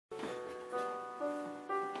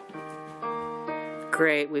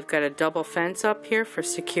great. We've got a double fence up here for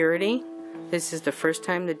security. This is the first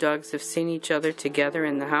time the dogs have seen each other together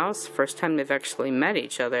in the house. First time they've actually met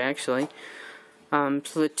each other, actually. So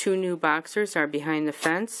the two new boxers are behind the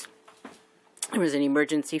fence. There was an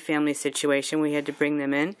emergency family situation. We had to bring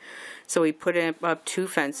them in. So we put up two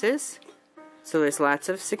fences. So there's lots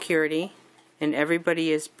of security. And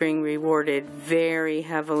everybody is being rewarded very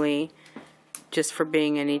heavily just for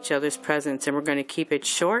being in each other's presence. And we're going to keep it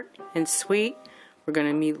short and sweet. We're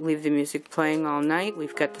going to leave the music playing all night.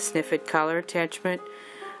 We've got the SNIFF-IT collar attachment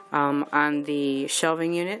on the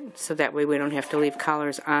shelving unit, so that way we don't have to leave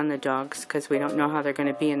collars on the dogs because we don't know how they're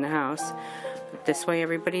going to be in the house. But this way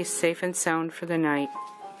everybody's safe and sound for the night.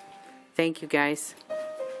 Thank you guys.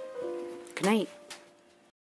 Good night.